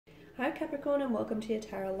Hi Capricorn, and welcome to your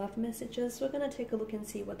tarot love messages. We're going to take a look and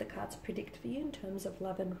see what the cards predict for you in terms of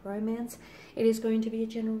love and romance. It is going to be a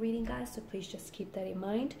general reading, guys, so please just keep that in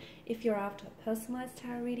mind. If you're after a personalized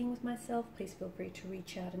tarot reading with myself, please feel free to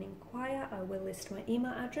reach out and inquire. I will list my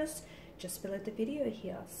email address just below the video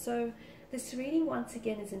here. So this reading once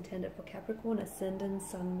again is intended for Capricorn, Ascendant,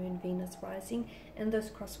 Sun, Moon, Venus, Rising, and those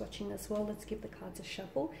cross-watching as well. Let's give the cards a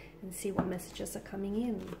shuffle and see what messages are coming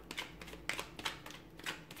in.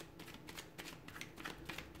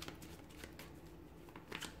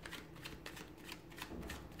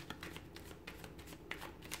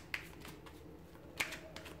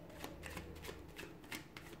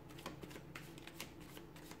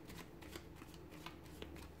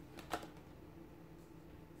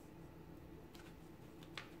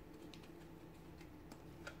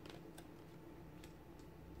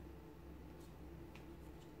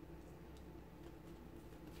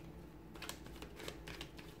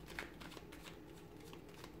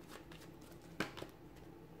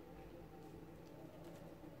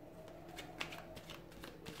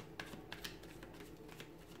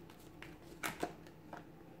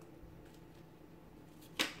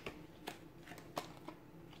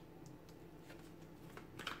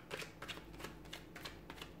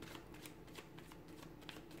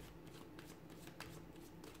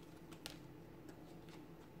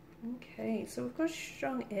 Okay, so we've got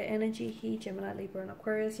strong air energy here, Gemini, Libra, and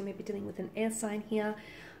Aquarius. You may be dealing with an air sign here,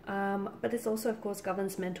 but this also, of course,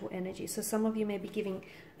 governs mental energy. So some of you may be giving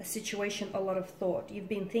a situation a lot of thought. You've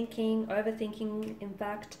been thinking, overthinking, in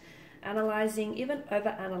fact, analyzing, even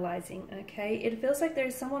over-analyzing, okay? It feels like there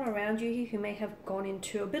is someone around you here who may have gone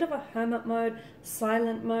into a bit of a hermit mode,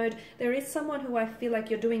 silent mode. There is someone who I feel like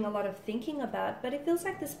you're doing a lot of thinking about, but it feels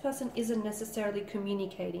like this person isn't necessarily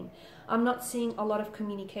communicating. I'm not seeing a lot of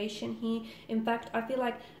communication here. In fact, I feel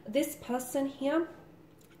like this person here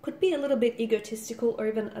could be a little bit egotistical or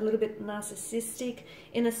even a little bit narcissistic,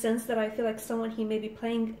 in a sense that I feel like someone here may be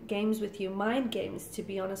playing games with you, mind games, to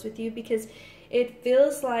be honest with you, because it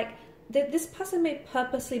feels like that this person may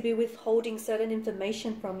purposely be withholding certain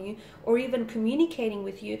information from you or even communicating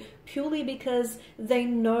with you purely because they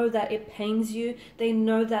know that it pains you. They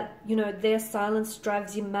know that, you know, their silence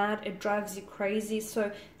drives you mad, it drives you crazy.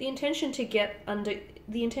 So the intention is to get under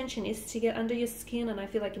your skin, and I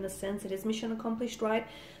feel like in a sense it is mission accomplished, right?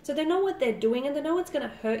 So they know what they're doing and they know it's going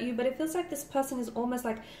to hurt you, but it feels like this person is almost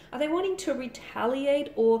like, are they wanting to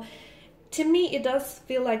retaliate? Or to me, it does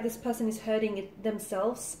feel like this person is hurting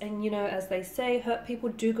themselves. And, you know, as they say, hurt people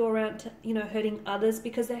do go around, you know, hurting others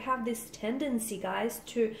because they have this tendency, guys,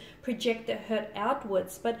 to project their hurt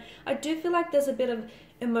outwards. But I do feel like there's a bit of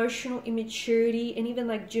emotional immaturity and even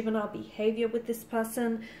like juvenile behavior with this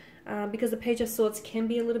person, because the Page of Swords can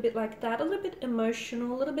be a little bit like that, a little bit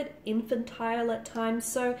emotional, a little bit infantile at times.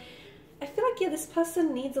 So I feel like, yeah, this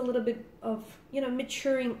person needs a little bit of, you know,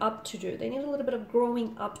 maturing up to do. They need a little bit of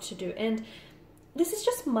growing up to do. And this is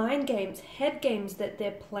just mind games, head games that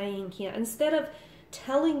they're playing here. Instead of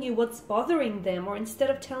telling you what's bothering them, or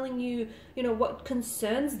instead of telling you, you know, what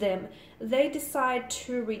concerns them, they decide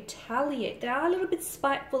to retaliate. They are a little bit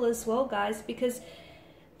spiteful as well, guys, because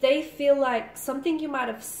they feel like something you might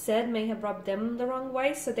have said may have rubbed them the wrong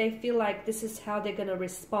way. So they feel like this is how they're going to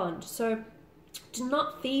respond. So do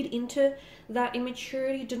not feed into that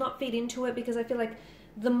immaturity. Do not feed into it, because I feel like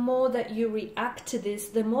the more that you react to this,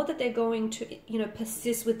 the more that they're going to, you know,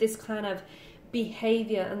 persist with this kind of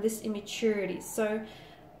behavior and this immaturity. So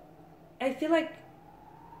I feel like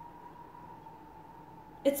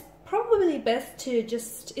it's probably best to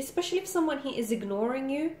just, especially if someone here is ignoring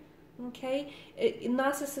you, okay?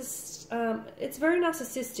 It's very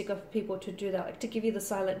narcissistic of people to do that, like to give you the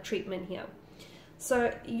silent treatment here.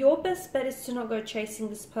 So your best bet is to not go chasing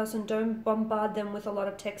this person. Don't bombard them with a lot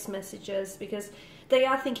of text messages, because they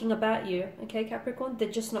are thinking about you, okay, Capricorn?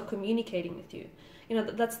 They're just not communicating with you. You know,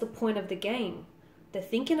 that's the point of the game. They're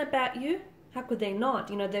thinking about you. How could they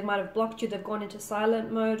not? You know, they might have blocked you. They've gone into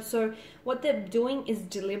silent mode. So what they're doing is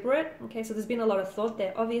deliberate, okay? So there's been a lot of thought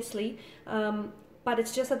there, obviously, but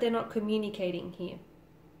it's just that they're not communicating here.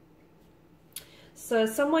 So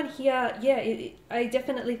someone here, yeah, I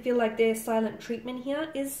definitely feel like their silent treatment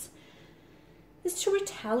here is to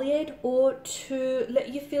retaliate, or to let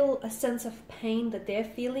you feel a sense of pain that they're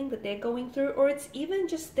feeling, that they're going through. Or it's even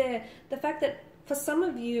just the fact that for some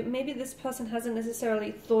of you, maybe this person hasn't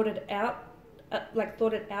necessarily thought it out,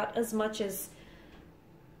 as much as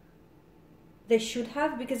they should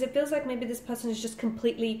have, because it feels like maybe this person is just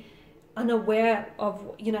completely unaware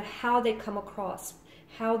of, you know, how they come across,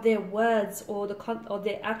 how their words or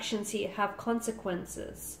their actions here have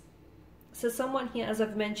consequences. So someone here, as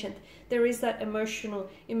I've mentioned, there is that emotional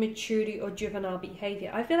immaturity or juvenile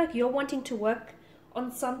behavior. I feel like you're wanting to work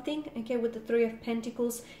on something, okay, with the Three of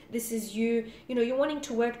Pentacles. This is you know, you're wanting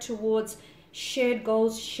to work towards shared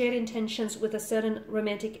goals, shared intentions with a certain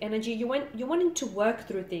romantic energy. You're wanting to work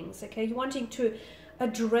through things, okay? You're wanting to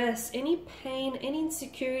address any pain, any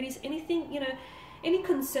insecurities, anything, you know, any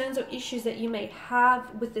concerns or issues that you may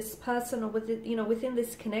have with this person or with it, you know, within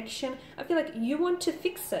this connection. I feel like you want to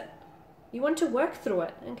fix it. You want to work through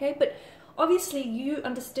it, okay? But obviously you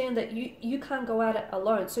understand that you can't go at it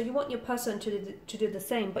alone. So you want your person to do the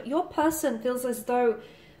same. But your person feels as though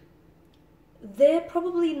they're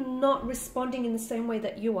probably not responding in the same way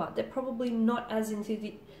that you are. They're probably not as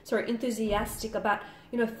enthusiastic about,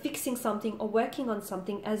 you know, fixing something or working on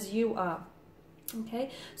something as you are.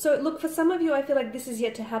 Okay, so look, for some of you, I feel like this is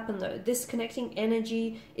yet to happen though. This connecting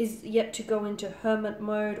energy is yet to go into hermit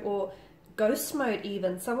mode or ghost mode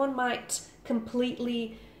even. Someone might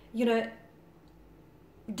completely, you know,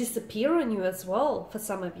 disappear on you as well for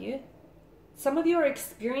some of you. Some of you are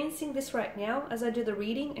experiencing this right now as I do the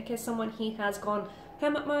reading. Okay, someone here has gone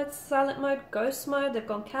hermit mode, silent mode, ghost mode. They've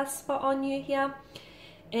gone Casper on you here.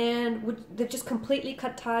 And they've just completely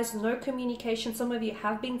cut ties, no communication. Some of you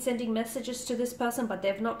have been sending messages to this person, but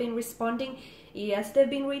they've not been responding. Yes, they've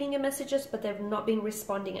been reading your messages, but they've not been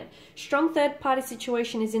responding it. Strong third-party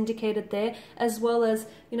situation is indicated there, as well as,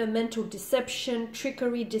 you know, mental deception,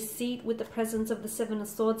 trickery, deceit with the presence of the Seven of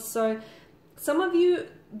Swords. So some of you,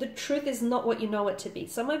 the truth is not what you know it to be.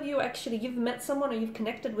 Some of you actually, you've met someone or you've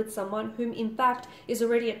connected with someone whom in fact is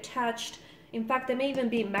already attached. In fact, they may even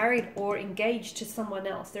be married or engaged to someone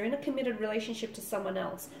else. They're in a committed relationship to someone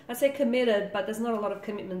else. I say committed, but there's not a lot of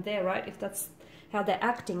commitment there, right? If that's how they're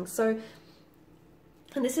acting. So,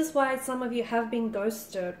 and this is why some of you have been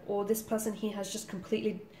ghosted, or this person here has just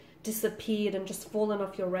completely disappeared and just fallen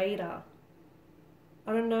off your radar.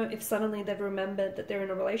 I don't know if suddenly they've remembered that they're in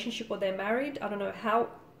a relationship or they're married. I don't know how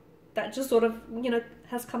that just sort of, you know,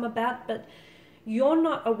 has come about, but you're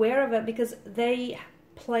not aware of it because they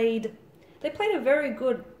played a very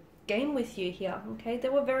good game with you here, okay? They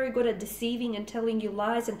were very good at deceiving and telling you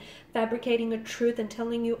lies and fabricating a truth and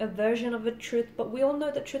telling you a version of a truth, but we all know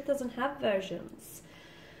that truth doesn't have versions.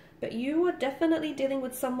 But you are definitely dealing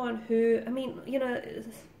with someone who, I mean, you know,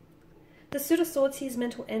 the Suit of Swords here is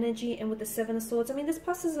mental energy, and with the Seven of Swords, I mean, this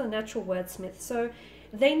person is a natural wordsmith, so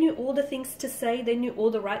they knew all the things to say. They knew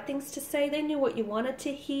all the right things to say. They knew what you wanted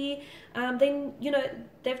to hear. You know,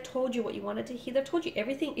 they've told you what you wanted to hear. They've told you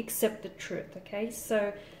everything except the truth, okay?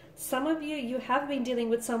 So some of you, you have been dealing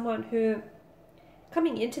with someone who,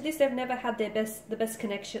 coming into this, they've never had the best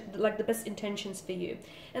connection, like the best intentions for you.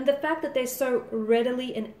 And the fact that they're so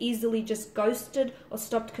readily and easily just ghosted or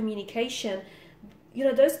stopped communication, you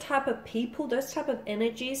know, those type of people, those type of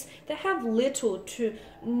energies, they have little to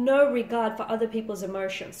no regard for other people's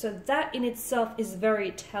emotions. So that in itself is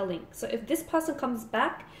very telling. So if this person comes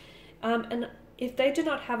back, and if they do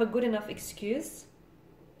not have a good enough excuse,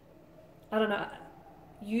 I don't know,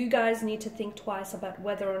 you guys need to think twice about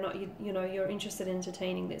whether or not you know, you're interested in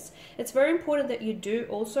entertaining this. It's very important that you do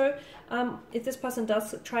also, if this person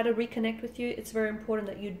does try to reconnect with you, it's very important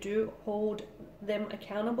that you do hold them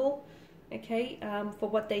accountable, okay, for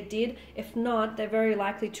what they did. If not, they're very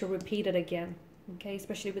likely to repeat it again, okay,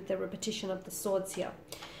 especially with the repetition of the swords here.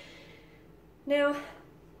 Now,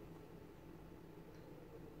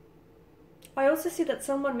 I also see that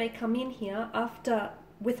someone may come in here after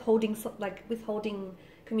withholding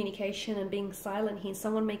communication and being silent here.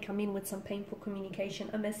 Someone may come in with some painful communication,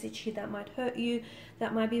 a message here that might hurt you,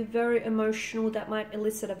 that might be very emotional, that might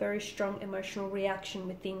elicit a very strong emotional reaction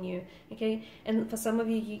within you, okay? And for some of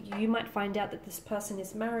you, you might find out that this person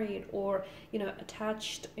is married or, you know,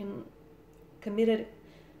 attached and committed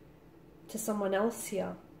to someone else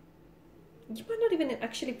here. You might not even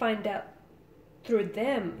actually find out through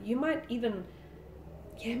them. You might even,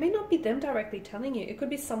 yeah, it may not be them directly telling you. It could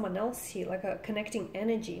be someone else here, like a connecting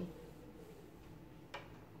energy.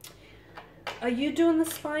 Are you doing the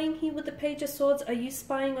spying here with the Page of Swords? Are you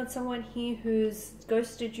spying on someone here who's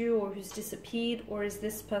ghosted you or who's disappeared? Or is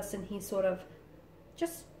this person here sort of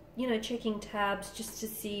just, you know, checking tabs just to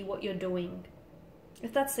see what you're doing?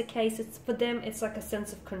 If that's the case, it's for them, it's like a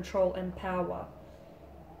sense of control and power.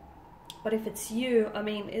 But if it's you, I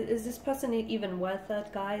mean, is this person even worth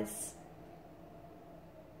it, guys?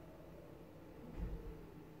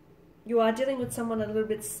 You are dealing with someone a little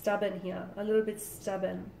bit stubborn here, a little bit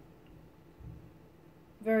stubborn.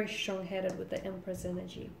 Very strong-headed with the Empress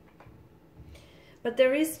energy. But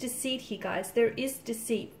there is deceit here, guys. There is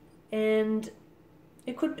deceit. And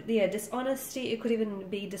It could be, yeah, dishonesty. It could even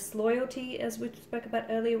be disloyalty, as we spoke about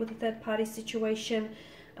earlier with the third party situation.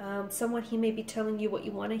 Someone here may be telling you what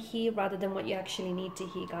you want to hear rather than what you actually need to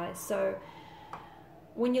hear, guys. So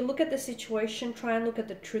when you look at the situation, try and look at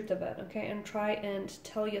the truth of it, okay? And try and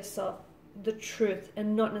tell yourself the truth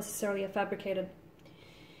and not necessarily a fabricated,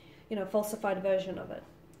 you know, falsified version of it.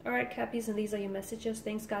 Alright, Cappies, and these are your messages.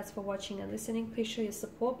 Thanks, guys, for watching and listening. Please show your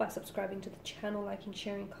support by subscribing to the channel, liking,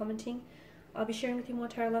 sharing, commenting. I'll be sharing with you more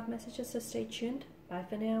tarot love messages, so stay tuned. Bye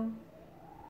for now.